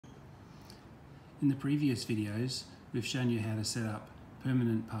In the previous videos, we've shown you how to set up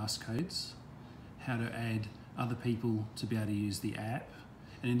permanent passcodes, how to add other people to be able to use the app,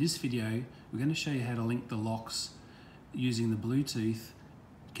 and in this video we're going to show you how to link the locks using the Bluetooth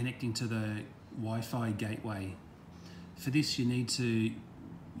connecting to the Wi-Fi gateway. For this you need to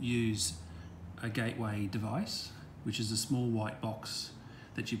use a gateway device, which is a small white box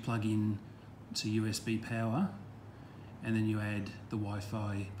that you plug in to USB power, and then you add the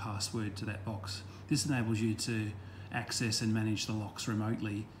Wi-Fi password to that box. This enables you to access and manage the locks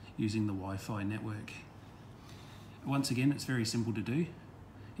remotely using the Wi-Fi network. Once again, it's very simple to do.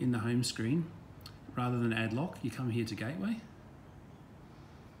 In the home screen, rather than add lock, you come here to gateway,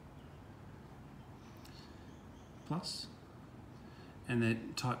 plus, and the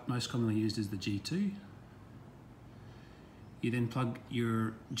type most commonly used is the G2. You then plug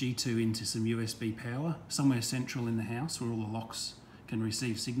your G2 into some USB power, somewhere central in the house where all the locks can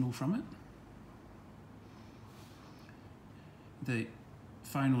receive signal from it. The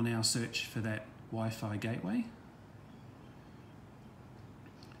phone will now search for that Wi-Fi gateway.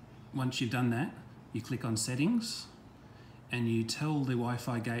 Once you've done that, you click on settings and you tell the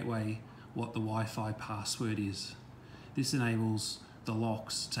Wi-Fi gateway what the Wi-Fi password is. This enables the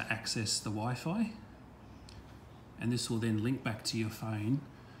locks to access the Wi-Fi, and this will then link back to your phone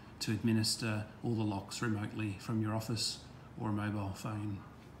to administer all the locks remotely from your office or a mobile phone.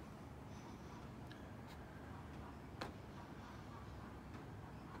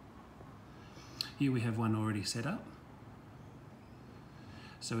 Here we have one already set up.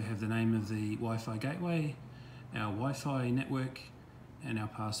 So we have the name of the Wi-Fi gateway, our Wi-Fi network, and our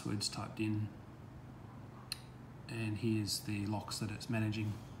passwords typed in. And here's the locks that it's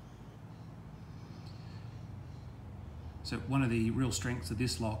managing. So one of the real strengths of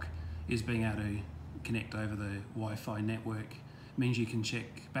this lock is being able to connect over the Wi-Fi network. It means you can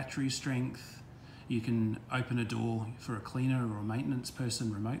check battery strength, you can open a door for a cleaner or a maintenance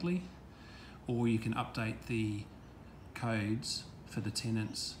person remotely, or you can update the codes for the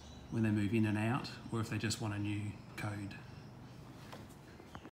tenants when they move in and out, or if they just want a new code.